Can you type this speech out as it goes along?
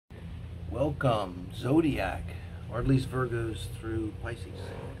Welcome, Zodiac, or at least Virgos through Pisces.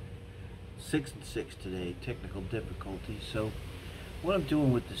 6 and 6 today, technical difficulty. So what I'm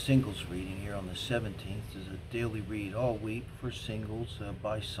doing with the singles reading here on the 17th is a daily read all week for singles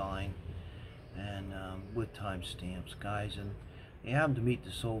by sign and with timestamps, guys. And you happen to meet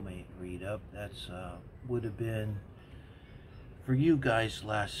the soulmate read up. That's would have been for you guys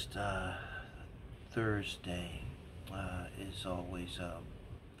last Thursday. Is always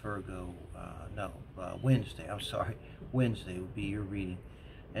Virgo, Wednesday, I'm sorry, Wednesday would be your reading.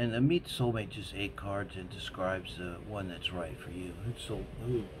 And Meet the Soulmate, just 8 cards, and describes the one that's right for you. So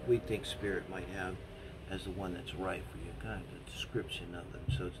who we think Spirit might have as the one that's right for you, kind of the description of them.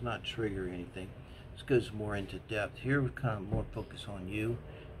 So it's not trigger anything. This goes more into depth. Here we kind of more focus on you,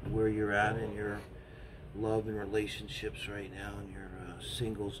 where you're at in your love and relationships right now, in your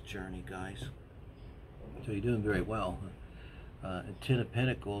singles journey, guys. So you're doing very well. And 10 of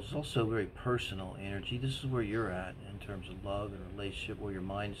Pentacles, also very personal energy. This is where you're at in terms of love and relationship, where your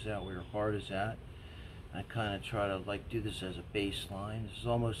mind is at, where your heart is at. I kind of try to do this as a baseline. This is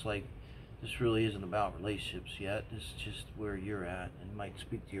almost like this really isn't about relationships yet. This is just where you're at, and might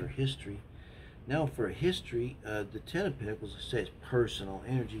speak to your history. Now for a history, the 10 of Pentacles, I say, is personal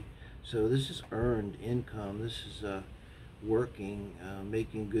energy. So this is earned income. This is working,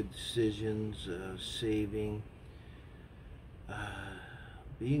 making good decisions, saving,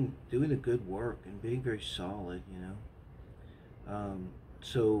 doing the good work and being very solid, you know.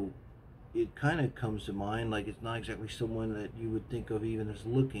 So it kind of comes to mind like it's not exactly someone that you would think of even as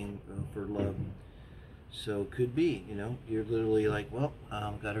looking for love. So it could be, you know, you're literally like, well,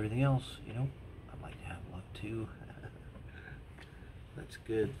 got everything else, you know, I'd like to have love too. That's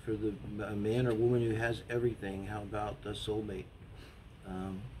good for the man or woman who has everything. How about the soulmate?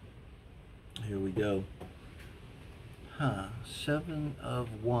 Here we go. 7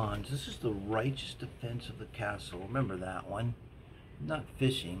 of Wands. This is the righteous defense of the castle. Remember that one. Not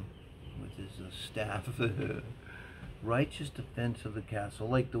fishing with his staff. Righteous defense of the castle.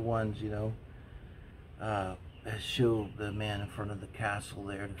 Like the ones, you know, that show the man in front of the castle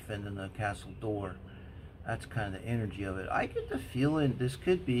there defending the castle door. That's kind of the energy of it. I get the feeling this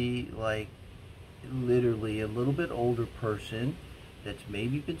could be like literally a little bit older person that's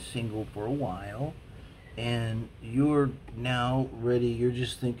maybe been single for a while, and you're now ready. You're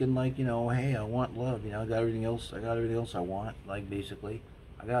just thinking like, you know, hey, I want love, you know, I got everything else I want, like basically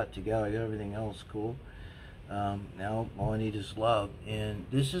I got it together, I got everything else, cool. Now all I need is love. And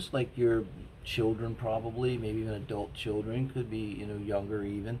this is like your children, probably maybe even adult children, could be, you know, younger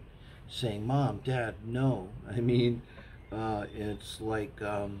even, saying, Mom, Dad, no. I mean, it's like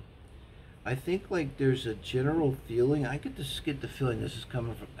I think like there's a general feeling, I get the feeling this is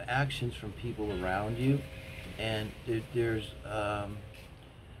coming from actions from people around you, and there's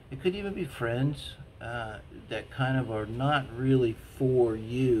it could even be friends that kind of are not really for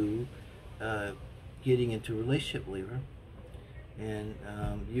you getting into a relationship, Libra, and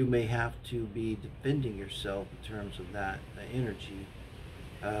you may have to be defending yourself in terms of that energy.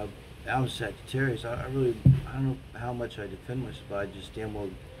 I'm Sagittarius. I don't know how much I defend myself, but I just damn well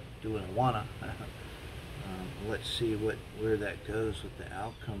do what I wanna. Let's see where that goes with the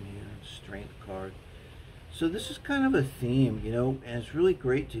outcome here. Strength card. So this is kind of a theme, you know, and it's really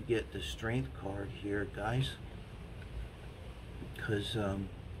great to get the Strength card here, guys, because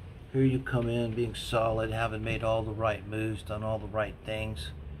here you come in being solid, having made all the right moves, done all the right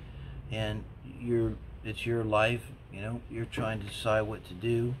things, and it's your life, you know, you're trying to decide what to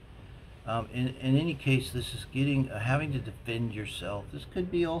do. In any case, this is having to defend yourself. This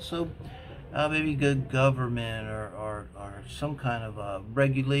could be also maybe good government or some kind of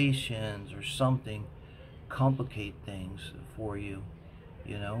regulations or something complicate things for you,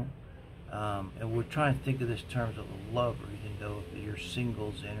 you know. And we're trying to think of this in terms of a love reading, though, your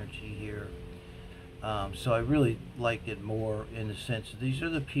singles energy here. So I really like it more in the sense that these are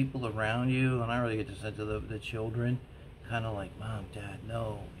the people around you, and I really get the sense of the children, kind of like, Mom, Dad,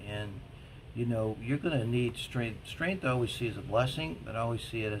 no. And you know, you're going to need strength. Strength I always see as a blessing, but I always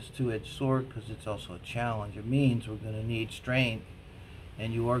see it as a two-edged sword because it's also a challenge. It means we're going to need strength,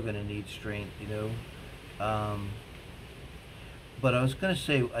 and you are going to need strength, you know. But I was going to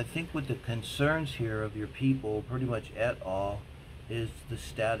say, I think with the concerns here of your people, pretty much at all, is the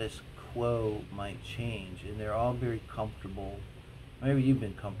status quo might change, and they're all very comfortable. Maybe you've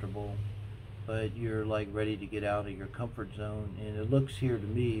been comfortable, but you're like ready to get out of your comfort zone. And it looks here to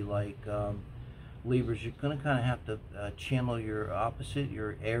me like Libras, you're going to kind of have to channel your opposite,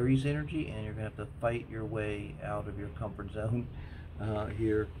 your Aries energy, and you're going to have to fight your way out of your comfort zone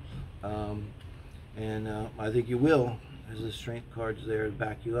here. And I think you will, as the Strength card's there to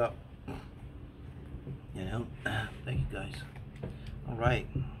back you up. You know, thank you guys. All right,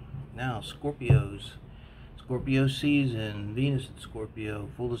 now Scorpios. Scorpio season, Venus in Scorpio,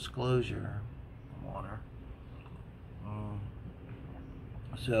 full disclosure, water.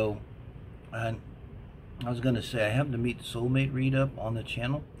 So, I was going to say, I happened to meet the soulmate read up on the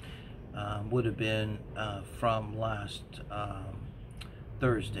channel. Would have been from last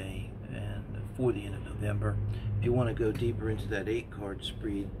Thursday and for the end of November. If you want to go deeper into that 8-card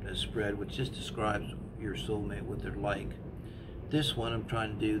spread, which just describes your soulmate, what they're like. This one I'm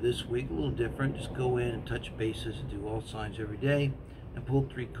trying to do this week, a little different. Just go in and touch bases and do all signs every day and pull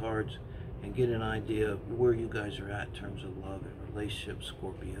 3 cards and get an idea of where you guys are at in terms of love and relationships,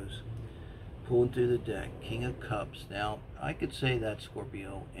 Scorpios. Pulling through the deck, King of Cups. Now, I could say that's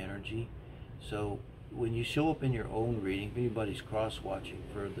Scorpio energy. So when you show up in your own reading, if anybody's cross-watching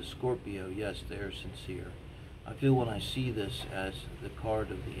for the Scorpio, yes, they're sincere. I feel when I see this as the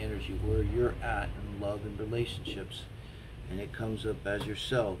card of the energy where you're at in love and relationships, and it comes up as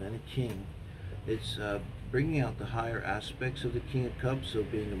yourself and a king. It's bringing out the higher aspects of the King of Cups, so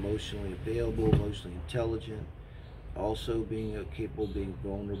being emotionally available, emotionally intelligent, also being capable of being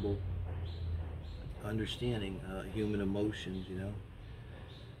vulnerable, understanding human emotions, you know.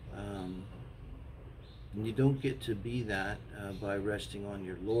 And you don't get to be that by resting on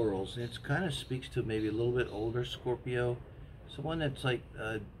your laurels. And it kind of speaks to maybe a little bit older Scorpio, someone that's like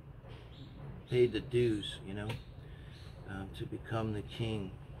paid the dues, you know, to become the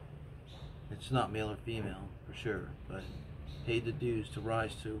king. It's not male or female for sure, but paid the dues to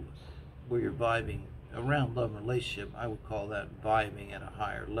rise to where you're vibing around love and relationship. I would call that vibing at a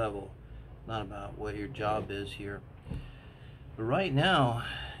higher level, not about what your job is here. But right now,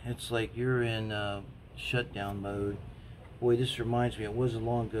 it's like you're in shutdown mode. Boy, this reminds me, it wasn't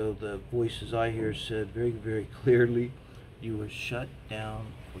long ago, the voices I hear said very, very clearly, you were shut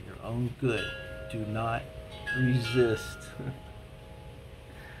down for your own good. Do not resist.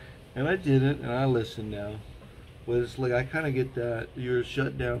 And I didn't, and I listen now. But it's like, I kind of get that. You're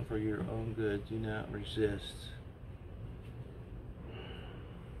shut down for your own good. Do not resist.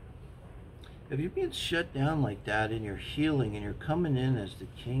 If you're being shut down like that and you're healing and you're coming in as the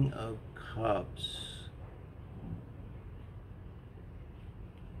King of Cups,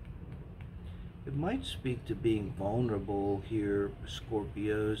 it might speak to being vulnerable here,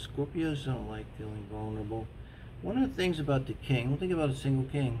 Scorpios. Scorpios don't like feeling vulnerable. One of the things about the king, we'll think about a single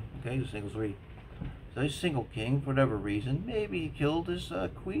king, okay, a single 3. So he's a single king for whatever reason. Maybe he killed his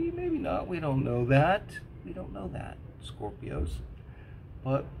queen, maybe not. We don't know that. We don't know that, Scorpios.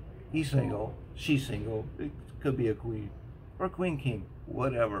 But he's single, she's single. It could be a queen or a queen king,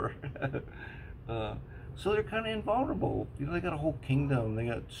 whatever. So they're kind of invulnerable. You know, they got a whole kingdom. They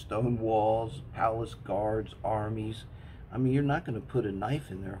got stone walls, palace guards, armies. I mean, you're not going to put a knife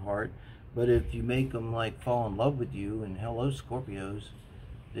in their heart, but if you make them like fall in love with you, and hello Scorpios,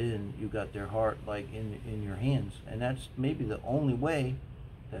 then you got their heart like in your hands. And that's maybe the only way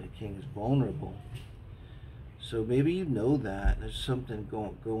that a king is vulnerable. So maybe you know that there's something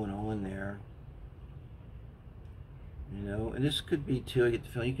going on there. You know, and this could be too, I get the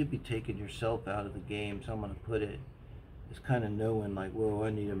feeling you could be taking yourself out of the game. So I'm going to put it, it's kind of knowing like, whoa, I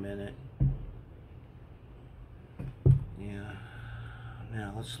need a minute. Yeah.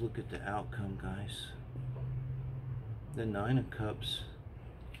 Now let's look at the outcome, guys. The 9 of Cups.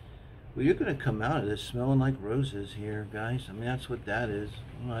 Well, you're going to come out of this smelling like roses here, guys. I mean, that's what that is.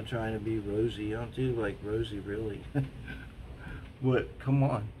 I'm not trying to be rosy. I don't do like rosy, really. But come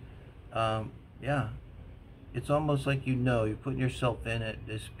on. Yeah. It's almost like you're putting yourself in at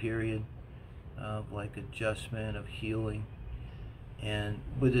this period of like adjustment, of healing. And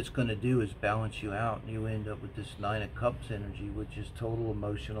what it's going to do is balance you out. And you end up with this 9 of Cups energy, which is total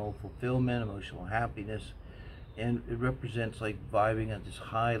emotional fulfillment, emotional happiness. And it represents like vibing at this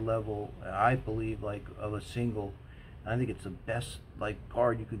high level, I believe, like of a single. I think it's the best like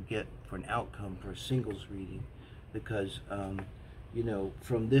card you could get for an outcome for a singles reading. Because, you know,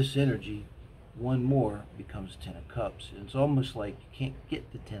 from this energy, one more becomes 10 of Cups. And it's almost like you can't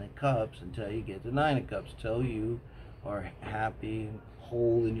get the 10 of Cups until you get the 9 of Cups. Till you are happy and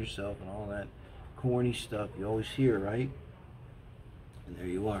whole in yourself and all that corny stuff you always hear, right? And there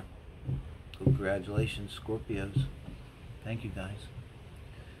you are. Congratulations, Scorpios. Thank you, guys.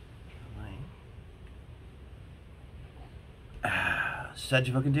 All right.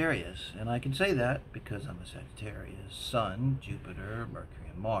 Sagittarius. And I can say that because I'm a Sagittarius. Sun, Jupiter, Mercury,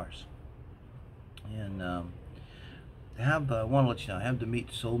 and Mars. And I want to let you know, I have the Meet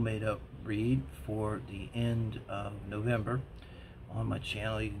Soulmate Up read for the end of November on my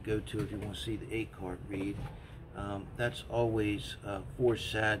channel. You can go to if you want to see the 8-card read. That's always for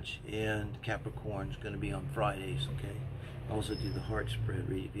Sag and Capricorn is going to be on Fridays, okay? I also do the heart spread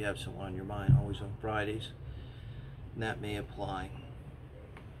read if you have someone on your mind, always on Fridays. And that may apply.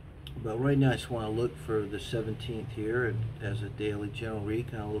 But right now I just want to look for the 17th here and as a daily general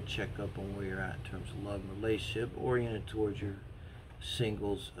read, kind of a little checkup on where you're at in terms of love and relationship, oriented towards your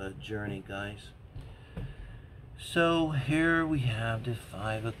singles journey, guys. So here we have the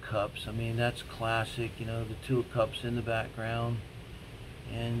 5 of Cups. I mean, that's classic, you know, the 2 of Cups in the background.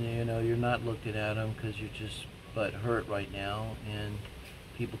 And, you know, you're not looking at them because you're just but hurt right now. And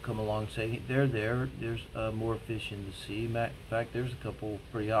people come along and say, they're there. There's more fish in the sea. In fact, there's a couple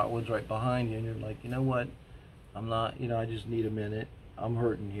pretty hot ones right behind you. And you're like, you know what? I'm not, you know, I just need a minute. I'm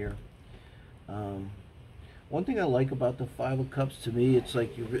hurting here. One thing I like about the 5 of Cups, to me, it's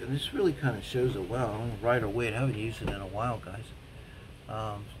like this really kind of shows it well. Rider Waite, I haven't used it in a while, guys.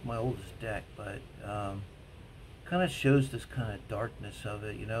 It's my oldest deck, but kind of shows this kind of darkness of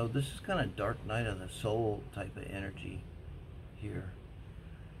it. You know, this is kind of dark night of the soul type of energy here,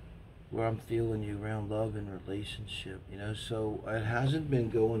 where I'm feeling you around love and relationship. You know, so it hasn't been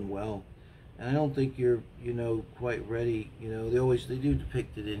going well. And I don't think you're, you know, quite ready. You know, they do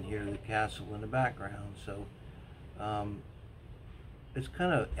depict it in here, the castle in the background. So it's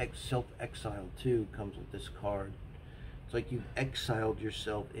kind of self-exiled too, comes with this card. It's like you've exiled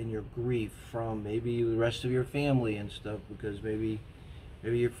yourself in your grief from maybe the rest of your family and stuff, because maybe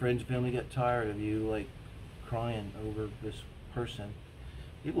your friends and family got tired of you, like, crying over this person.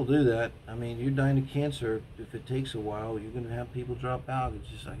 People do that. I mean, you're dying of cancer. If it takes a while, you're going to have people drop out. It's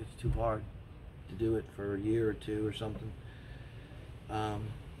just like it's too hard to do it for a year or two or something.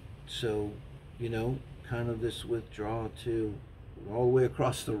 So, you know, kind of this withdrawal too, all the way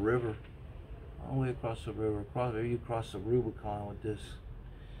across the river. All the way across the river. You cross the Rubicon with this.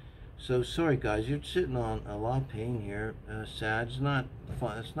 So, sorry guys, you're sitting on a lot of pain here. Sag's not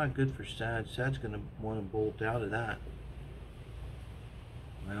fun. It's not good for Sag. Sag's going to want to bolt out of that.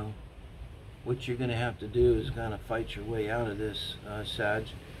 Well, what you're going to have to do is kind of fight your way out of this, Sag.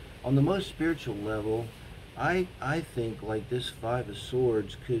 On the most spiritual level, I think like this 5 of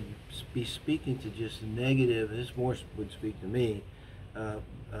Swords could be speaking to just negative, this more would speak to me,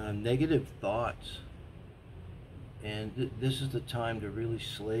 negative thoughts. And this is the time to really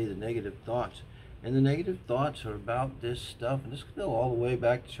slay the negative thoughts. And the negative thoughts are about this stuff, and this could go all the way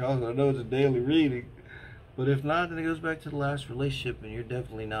back to childhood. I know it's a daily reading, but if not, then it goes back to the last relationship, and you're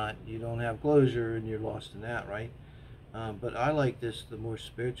definitely not, you don't have closure, and you're lost in that, right? But I like this, the more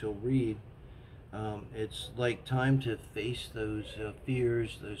spiritual read. It's like time to face those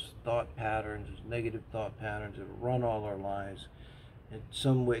fears, those thought patterns, those negative thought patterns that run all our lives in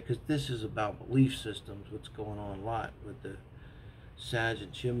some way, because this is about belief systems, what's going on a lot with the Sag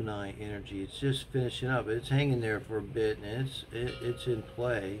and Gemini energy. It's just finishing up. It's hanging there for a bit, and it's in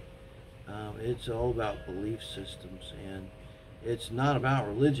play. It's all about belief systems, and it's not about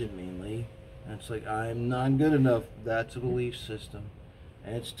religion mainly. And it's like, I'm not good enough. That's a belief system,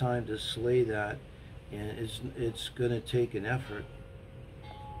 and it's time to slay that. And it's going to take an effort,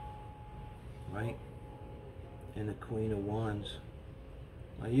 right? And the Queen of Wands.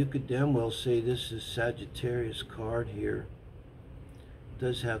 Now you could damn well say this is Sagittarius card here. It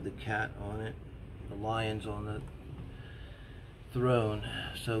does have the cat on it, the lions on the throne,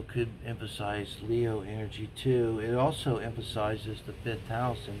 so could emphasize Leo energy too. It also emphasizes the 5th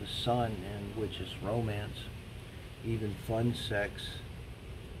house and the sun, and which is romance, even fun sex.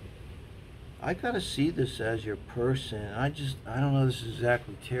 I gotta see this as your person. I don't know, this is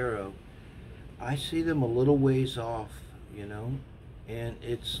exactly tarot. I see them a little ways off, you know, and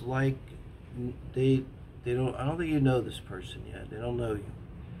it's like they don't, I don't think you know this person yet. They don't know you.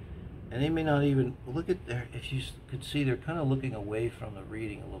 And they may not even look at their, if you could see, they're kind of looking away from the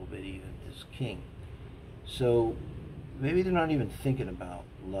reading a little bit, even as King. So maybe they're not even thinking about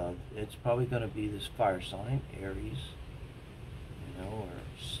love. It's probably going to be this fire sign, Aries, you know, or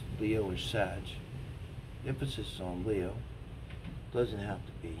Leo or Sag. Emphasis on Leo. Doesn't have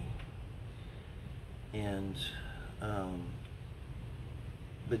to be. And,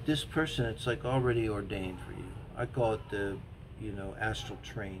 but this person, it's like already ordained for you. I call it the, you know, astral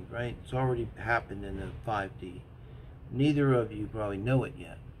train, right? It's already happened in the 5D. Neither of you probably know it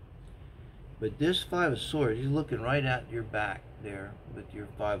yet. But this 5 of Swords, he's looking right at your back there with your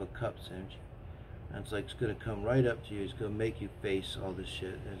 5 of Cups energy. And it's like it's going to come right up to you. It's going to make you face all this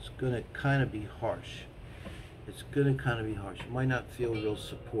shit. And it's going to kind of be harsh. It's going to kind of be harsh. You might not feel real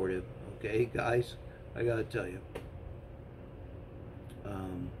supportive. Okay, guys? I got to tell you.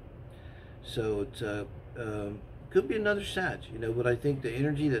 So it's Could be another Sag, you know, but I think the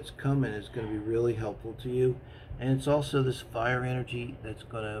energy that's coming is going to be really helpful to you. And it's also this fire energy that's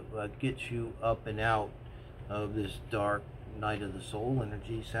going to get you up and out of this dark night of the soul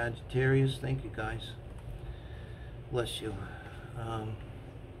energy. Sagittarius, thank you guys. Bless you.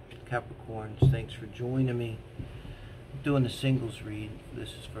 Capricorns, thanks for joining me. I'm doing the singles read. This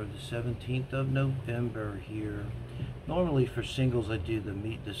is for the 17th of November here. Normally for singles I do the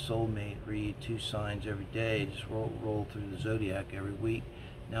meet the soulmate read, 2 signs every day, just roll through the zodiac every week.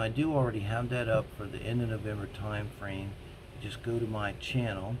 Now I do already have that up for the end of November time frame. Just go to my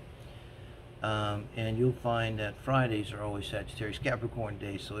channel and you'll find that Fridays are always Sagittarius Capricorn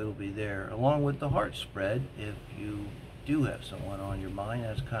days, so it'll be there along with the heart spread if you do have someone on your mind.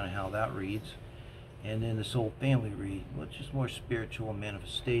 That's kind of how that reads. And then the soul family read, which is more spiritual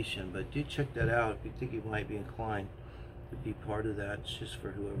manifestation, but do check that out if you think you might be inclined to be part of that. It's just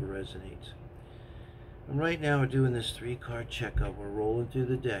for whoever resonates. And right now we're doing this 3-card checkup. We're rolling through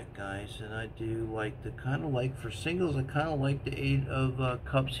the deck, guys, and I do like the for singles, I kind of like the 8 of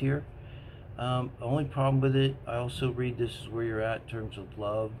Cups here. The only problem with it, I also read this is where you're at in terms of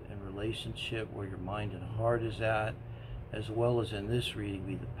love and relationship, where your mind and heart is at, as well as in this reading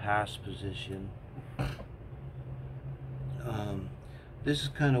be the past position. This is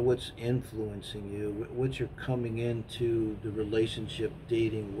kind of what's influencing you, what you're coming into the relationship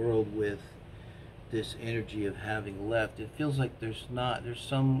dating world with, this energy of having left. It feels like there's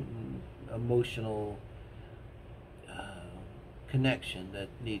some emotional connection that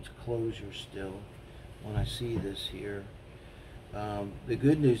needs closure still when I see this here. The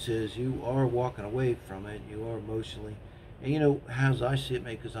good news is you are walking away from it. You are emotionally, and you know, as I see it,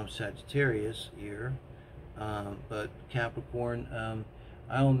 because I'm Sagittarius here, but Capricorn,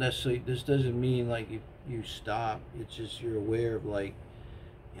 I don't necessarily, this doesn't mean like you stop. It's just you're aware of like,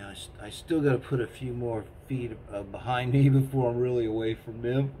 you know, I still got to put a few more feet behind me before I'm really away from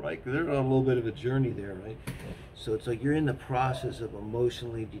them, right? Because they're on a little bit of a journey there, right? So it's like you're in the process of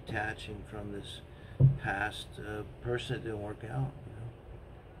emotionally detaching from this past person that didn't work out. You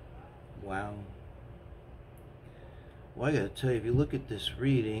know? Wow. Well, I got to tell you, if you look at this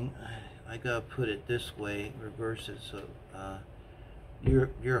reading, I got to put it this way, reverse it. So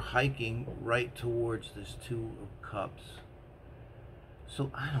you're hiking right towards this 2 of Cups. So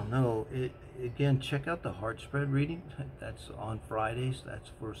I don't know. Again, check out the heart spread reading. That's on Fridays.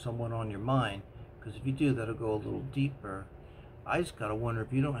 That's for someone on your mind. Because if you do, that'll go a little deeper. I just gotta wonder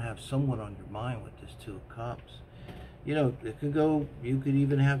if you don't have someone on your mind with this 2 of Cups. You know, it could go. You could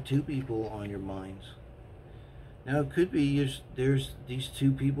even have 2 people on your minds. Now it could be there's these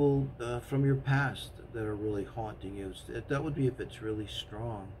 2 people from your past that are really haunting you. That would be if it's really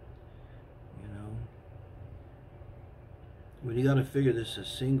strong. You know. But you got to figure this is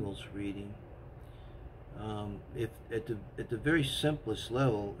singles reading. If at the very simplest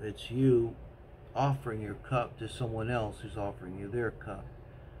level, it's you offering your cup to someone else who's offering you their cup.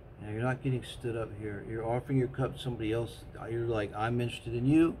 Now you're not getting stood up here. You're offering your cup to somebody else. You're like, I'm interested in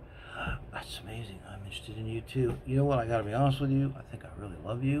you. That's amazing. I'm interested in you too. You know what? I got to be honest with you. I think I really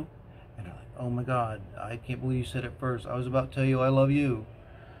love you. And they're like, oh my God, I can't believe you said it first. I was about to tell you I love you.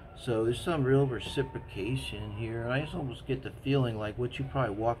 So there's some real reciprocation here. And I just almost get the feeling like what you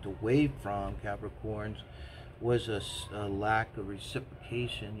probably walked away from, Capricorns, was a lack of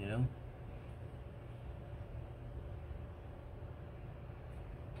reciprocation, you know?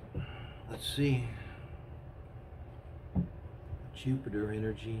 Let's see. Jupiter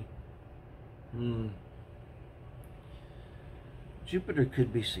energy. Jupiter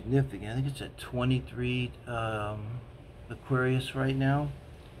could be significant. I think it's at 23 Aquarius right now.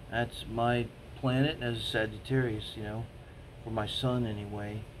 That's my planet as a Sagittarius, you know, for my sun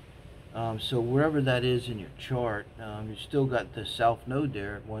anyway. So wherever that is in your chart, you've still got the south node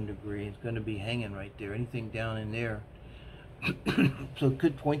there at 1 degree. It's going to be hanging right there. Anything down in there. So it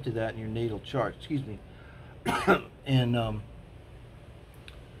could point to that in your natal chart. Excuse me. And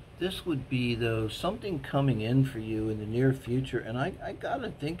this would be, though, something coming in for you in the near future. And I got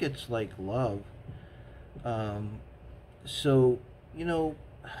to think it's like love. So, you know,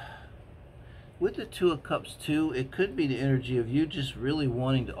 with the 2 of Cups too, it could be the energy of you just really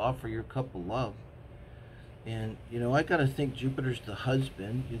wanting to offer your cup of love. And, you know, I got to think Jupiter's the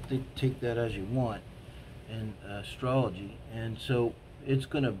husband. You take that as you want in astrology. And so it's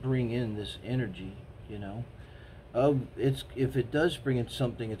going to bring in this energy, you know. If it does bring in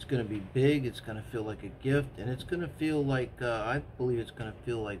something, it's going to be big. It's going to feel like a gift. And it's going to feel like, I believe it's going to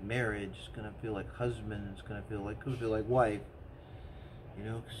feel like marriage. It's going to feel like husband. It's going to feel like wife. You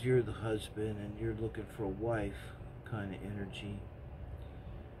know, because you're the husband and you're looking for a wife kind of energy.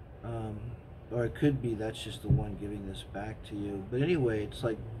 or it could be that's just the one giving this back to you. But anyway, it's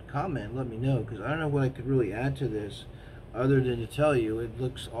like, comment, let me know, because I don't know what I could really add to this other than to tell you it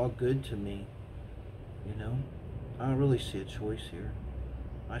looks all good to me. You know, I don't really see a choice here.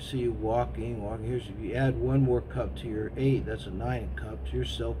 I see you walking. Here's, if you add one more cup to your 8, that's a 9 of cups. You're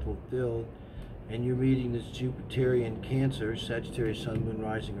self-fulfilled, and you're meeting this Jupiterian Cancer, Sagittarius, Sun, Moon,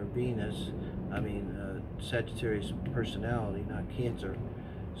 Rising, or Venus. I mean, Sagittarius personality, not Cancer.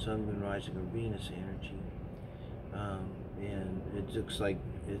 Sun, Moon, Rising, or Venus energy. And it looks like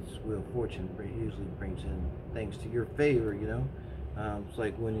it's Wheel of Fortune usually brings in things to your favor, you know. It's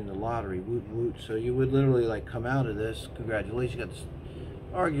like winning the lottery, woot woot. So you would literally like come out of this, congratulations, you got this,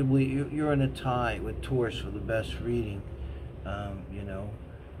 arguably you're in a tie with Taurus for the best reading, you know,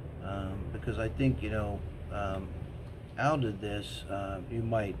 because I think, you know, out of this, you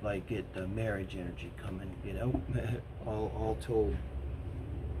might like get the marriage energy coming, you know, all told.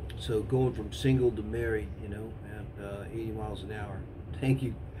 So going from single to married, you know, at 80 miles an hour. Thank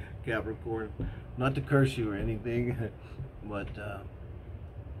you, Capricorn. Not to curse you or anything, but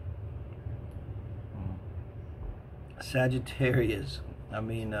Sagittarius,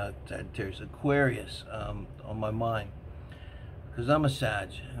 Aquarius on my mind. Because I'm a Sag,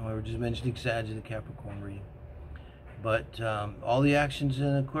 and we were just mentioning Sag in the Capricorn reading. But all the action's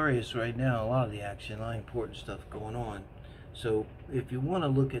in Aquarius right now, a lot of the action, a lot of important stuff going on. So if you want to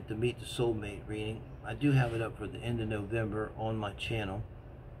look at the Meet the Soulmate reading, I do have it up for the end of November on my channel.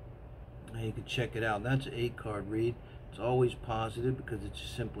 And you can check it out. That's an 8-card read. It's always positive because it's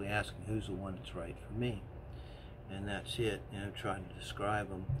just simply asking who's the one that's right for me. And that's it, you know, trying to describe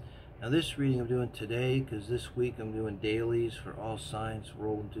them. Now this reading I'm doing today, because this week I'm doing dailies for all signs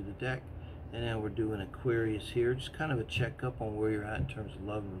rolling through the deck. And now we're doing Aquarius here, just kind of a checkup on where you're at in terms of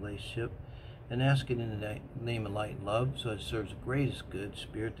love and relationship. And asking in the name of light and love, so it serves the greatest good,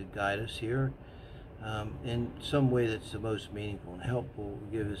 Spirit, to guide us here in some way that's the most meaningful and helpful.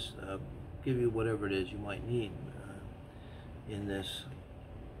 Give you whatever it is you might need in this,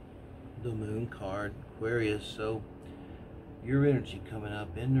 the Moon card, Aquarius. So your energy coming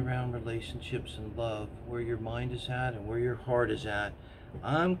up in and around relationships and love, where your mind is at and where your heart is at.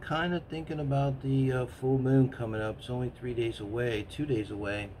 I'm kind of thinking about the full moon coming up. It's only 2 days away.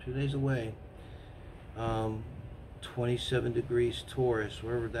 27 degrees Taurus,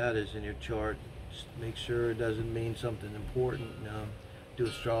 wherever that is in your chart. Just make sure it doesn't mean something important. Do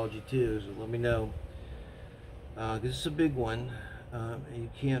astrology too, so let me know. This is a big one. You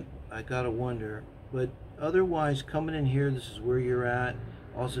can't, I gotta wonder. But otherwise, coming in here, this is where you're at.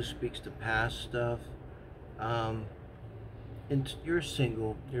 Also speaks to past stuff. And you're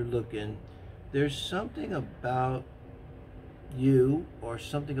single, you're looking. There's something about you, or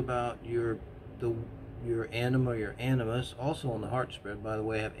something about your anima, your animus. Also on the heart spread, by the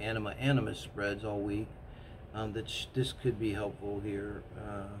way, I have anima animus spreads all week. This could be helpful here,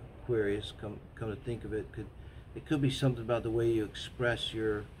 Aquarius. Come to think of it, it could be something about the way you express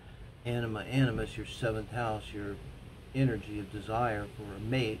your anima animus, your 7th house, your energy of desire for a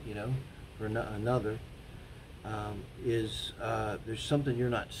mate, you know, for another. There's something you're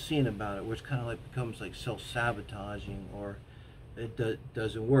not seeing about it, where it's kind of like becomes like self-sabotaging, or it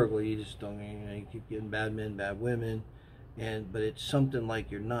doesn't work. Well, you just don't, you know, you keep getting bad men, bad women, but it's something like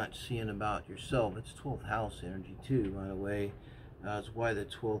you're not seeing about yourself. It's 12th house energy too, by the way. That's why the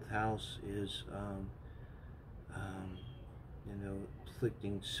 12th house is, you know,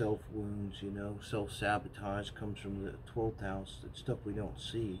 inflicting self wounds. You know, self-sabotage comes from the 12th house. It's stuff we don't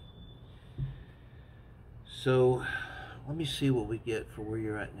see. So let me see what we get for where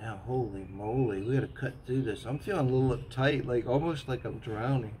you're at now. Holy moly, we gotta cut through this. I'm feeling a little uptight, like almost like I'm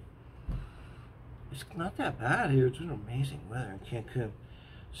drowning. It's not that bad here. It's been amazing weather in Cancun.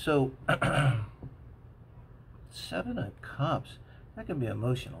 So 7 of Cups, that can be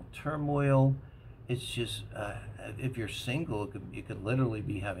emotional turmoil. It's just if you're single, you could literally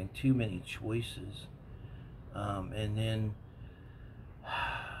be having too many choices, and then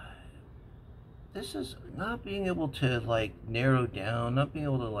this is not being able to like narrow down, not being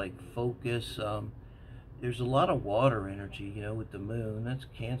able to like focus. There's a lot of water energy, you know, with the moon. That's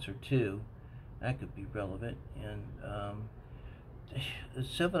Cancer too. That could be relevant. And the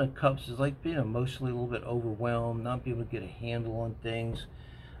 7 of Cups is like being emotionally a little bit overwhelmed, not being able to get a handle on things.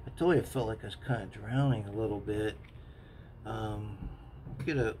 I told you I felt like I was kind of drowning a little bit.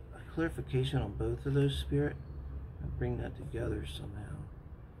 Get a clarification on both of those, Spirit. I'll bring that together somehow.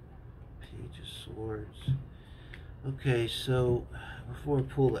 Page of Swords. Okay, so before I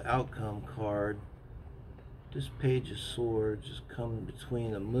pull the outcome card, this Page of Swords is coming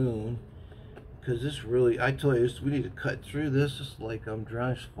between the moon, because this really, I told you, we need to cut through this. It's like I'm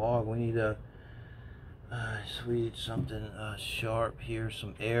drowning in fog. We need to Let's read something sharp here,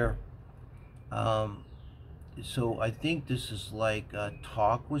 some air. So I think this is like a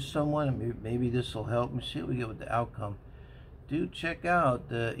talk with someone. Maybe this will help. Let me see what we get with the outcome. Do check out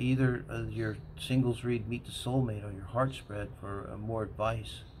either your singles read Meet the Soulmate or your heart spread for more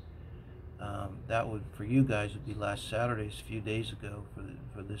advice. That would, for you guys, would be last Saturday's, a few days ago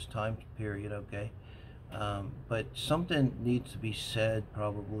for this time period, okay? But something needs to be said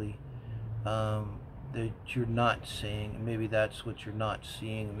probably that you're not saying, and maybe that's what you're not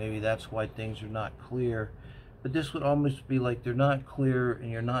seeing, and maybe that's why things are not clear. But this would almost be like they're not clear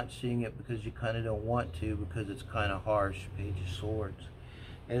and you're not seeing it because you kind of don't want to, because it's kind of harsh. Page of Swords.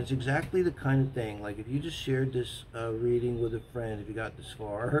 And it's exactly the kind of thing, like if you just shared this reading with a friend, if you got this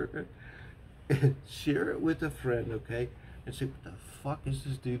far, share it with a friend, okay? And say, what the fuck is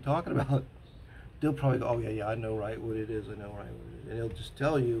this dude talking about? They'll probably go, oh yeah, I know right what it is, I know right what it is. And he'll just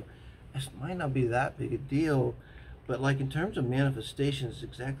tell you, this might not be that big a deal. But like in terms of manifestation, it's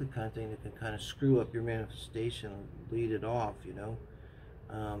exactly the kind of thing that can kind of screw up your manifestation and lead it off, you know,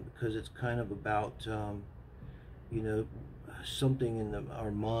 because it's kind of about, you know, something in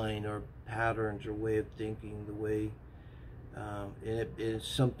our mind, our patterns, our way of thinking, the way, and it's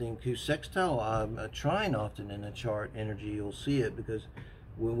something to sextile, a trine often in a chart energy, you'll see it, because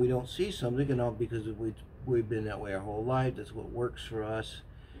when we don't see something, and not because we've been that way our whole life, that's what works for us.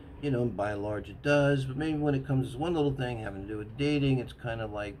 You know, by and large it does, but maybe when it comes to one little thing having to do with dating, it's kind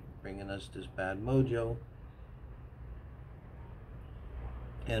of like bringing us this bad mojo.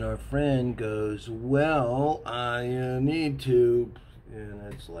 And our friend goes, well, I need to, and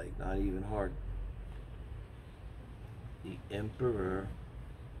it's like not even hard. The Emperor.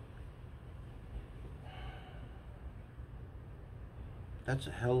 That's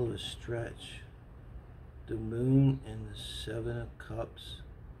a hell of a stretch. The Moon and the Seven of Cups.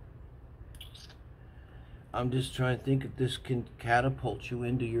 I'm just trying to think if this can catapult you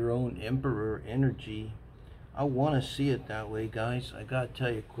into your own Emperor energy. I want to see it that way, guys. I gotta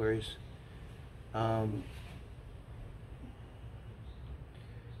tell you, Aquarius.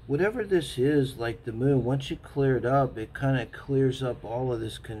 Whatever this is, like the Moon, once you clear it up, it kind of clears up all of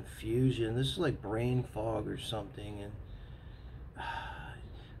this confusion. This is like brain fog or something. And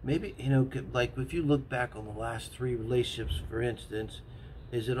maybe, you know, like if you look back on the last 3 relationships, for instance,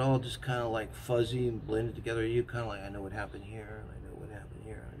 is it all just kind of like fuzzy and blended together? You kind of like, I know what happened here, and I know what happened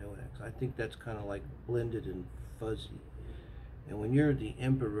here, I know what happened. I think that's kind of like blended and fuzzy. And when you're the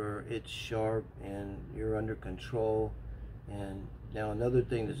Emperor, it's sharp and you're under control. And now another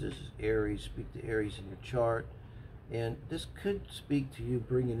thing is this is Aries. Speak to Aries in your chart. And this could speak to you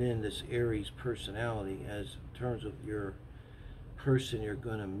bringing in this Aries personality as in terms of your person you're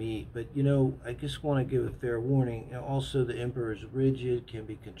going to meet. But you know, I just want to give a fair warning. You know, also the Emperor is rigid, can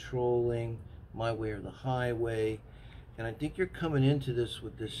be controlling, my way or the highway. And I think you're coming into this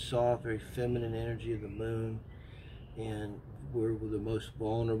with this soft, very feminine energy of the Moon, and we're the most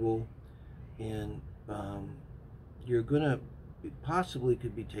vulnerable, and you're gonna possibly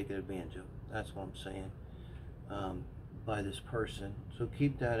could be taken advantage of. That's what I'm saying, by this person. So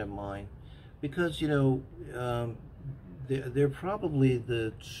keep that in mind, because you know, they're probably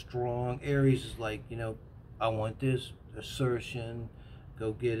the strong. Aries is like, you know, I want this, assertion,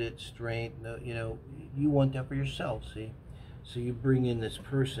 go get it, strength. You know, you want that for yourself, see? So you bring in this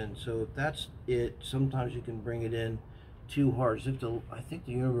person. So if that's it, sometimes you can bring it in too hard. As if I think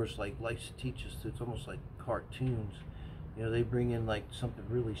the universe likes to teach us. It's almost like cartoons. You know, they bring in like something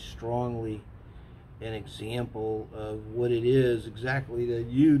really strongly, an example of what it is exactly that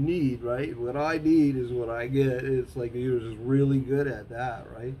you need, right? What I need is what I get. It's like the universe is really good at that,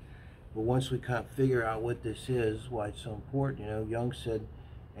 right? But once we kind of figure out what this is, why it's so important, you know, Jung said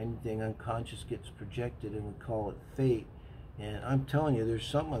anything unconscious gets projected, and we call it fate. And I'm telling you, there's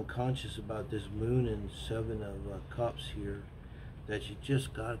something unconscious about this Moon and Seven of Cups here that you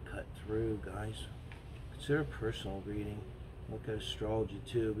just got to cut through, guys. Consider a personal reading. Look at astrology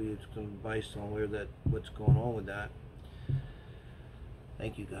too, be some advice on what's going on with that.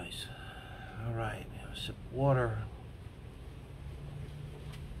 Thank you, guys. All right, a sip of water.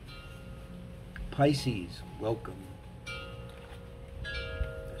 Pisces, welcome.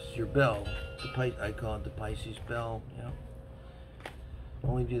 This is your bell. I call it the Pisces bell. Yeah.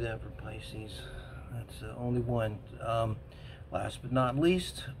 Only do that for Pisces. That's the only one. Last but not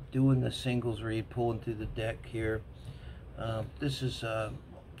least, doing the singles read, pulling through the deck here. This is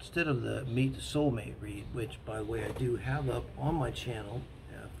instead of the Meet the Soulmate read, which by the way I do have up on my channel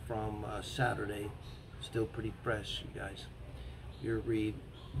from Saturday, still pretty fresh, you guys, your read,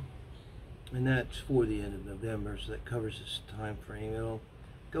 and that's for the end of November, so that covers this time frame.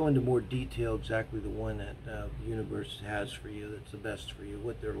 go into more detail exactly the one that the universe has for you, that's the best for you,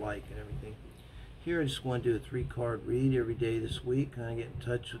 what they're like and everything. Here I just want to do a 3-card read every day this week, kind of get in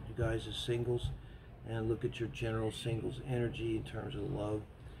touch with you guys as singles and look at your general singles energy in terms of love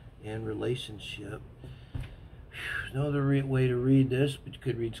and relationship. No other way to read this, but you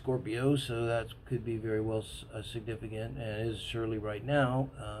could read Scorpio, so that could be very well significant, and it is surely right now.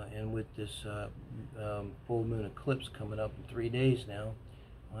 And with this full moon eclipse coming up in 3 days now,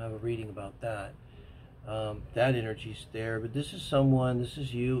 I'll have a reading about that. That energy's there, but this is someone, this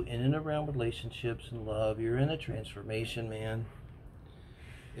is you in and around relationships and love. You're in a transformation, man,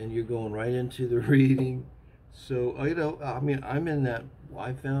 and you're going right into the reading. So, you know, I mean, I'm in that,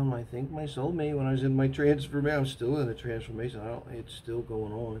 I found, I think, my soulmate when I was in my transformation. I'm still in the transformation. It's still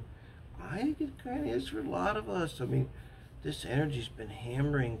going on. I think it kind of is for a lot of us. I mean, this energy's been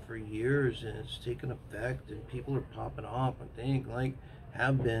hammering for years, and it's taken effect, and people are popping off, I think, like,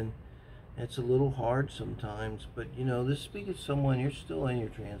 have been. It's a little hard sometimes, but, you know, this speaks to someone, you're still in your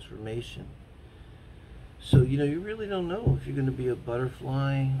transformation. So, you know, you really don't know if you're going to be a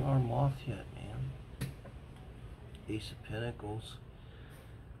butterfly or a moth yet, man. Ace of Pentacles.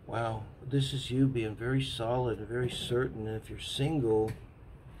 Wow, this is you being very solid and very certain. And if you're single,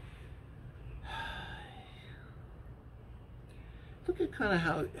 look at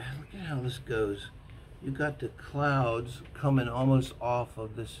how this goes. You got the clouds coming almost off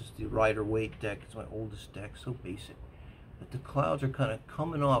of, this is the Rider-Waite deck. It's my oldest deck, so basic. But the clouds are kind of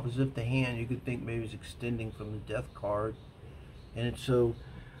coming off as if the hand, you could think maybe is extending from the Death card. And it's so,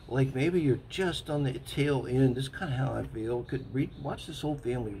 like maybe you're just on the tail end. This is kind of how I feel. Could read, watch this whole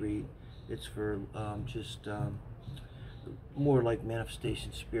family read. It's for more like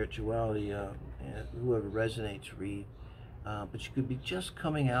manifestation, spirituality, whoever resonates read. But you could be just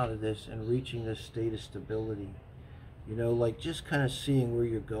coming out of this and reaching this state of stability. You know, like just kind of seeing where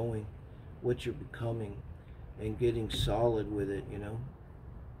you're going, what you're becoming, and getting solid with it, you know.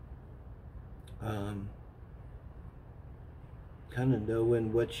 Kind of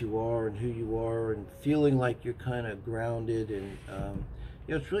knowing what you are and who you are, and feeling like you're kind of grounded. And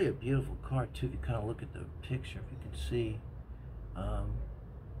you know, it's really a beautiful card too if you kind of look at the picture, if you can see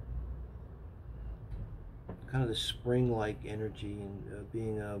kind of the spring-like energy, and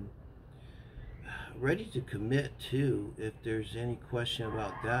being ready to commit too, if there's any question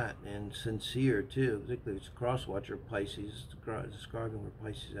about that, and sincere too. Particularly it's cross-watcher Pisces, describing where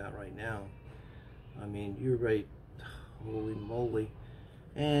Pisces is at right now. I mean, you're ready. Holy moly.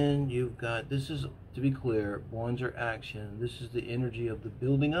 And you've got, this is, to be clear, wands are action. This is the energy of the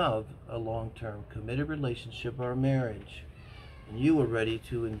building of a long-term committed relationship or marriage. And you are ready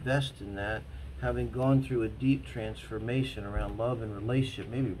to invest in that, having gone through a deep transformation around love and relationship.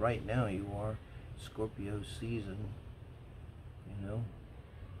 Maybe right now you are. Scorpio season. You know?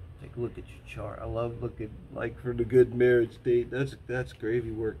 Take a look at your chart. I love looking, like, for the good marriage date. That's gravy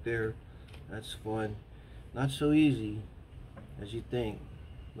work there. That's fun. Not so easy as you think,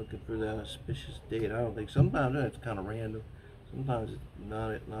 looking for that auspicious date. I don't think, sometimes it's kind of random. Sometimes it's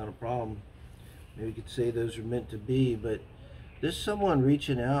not a problem. Maybe you could say those are meant to be, but there's someone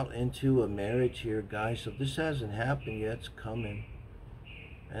reaching out into a marriage here, guys. So if this hasn't happened yet, it's coming.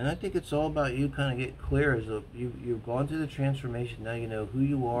 And I think it's all about you kind of get clear. As you've gone through the transformation. Now you know who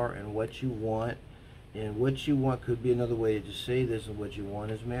you are and what you want. And what you want could be another way to just say this, and what you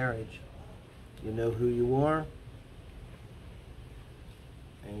want is marriage. You know who you are,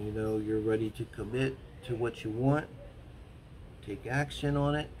 and you know you're ready to commit to what you want, take action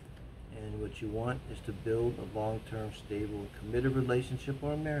on it, and what you want is to build a long-term, stable, and committed relationship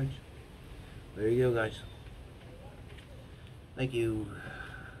or a marriage. There you go, guys. Thank you.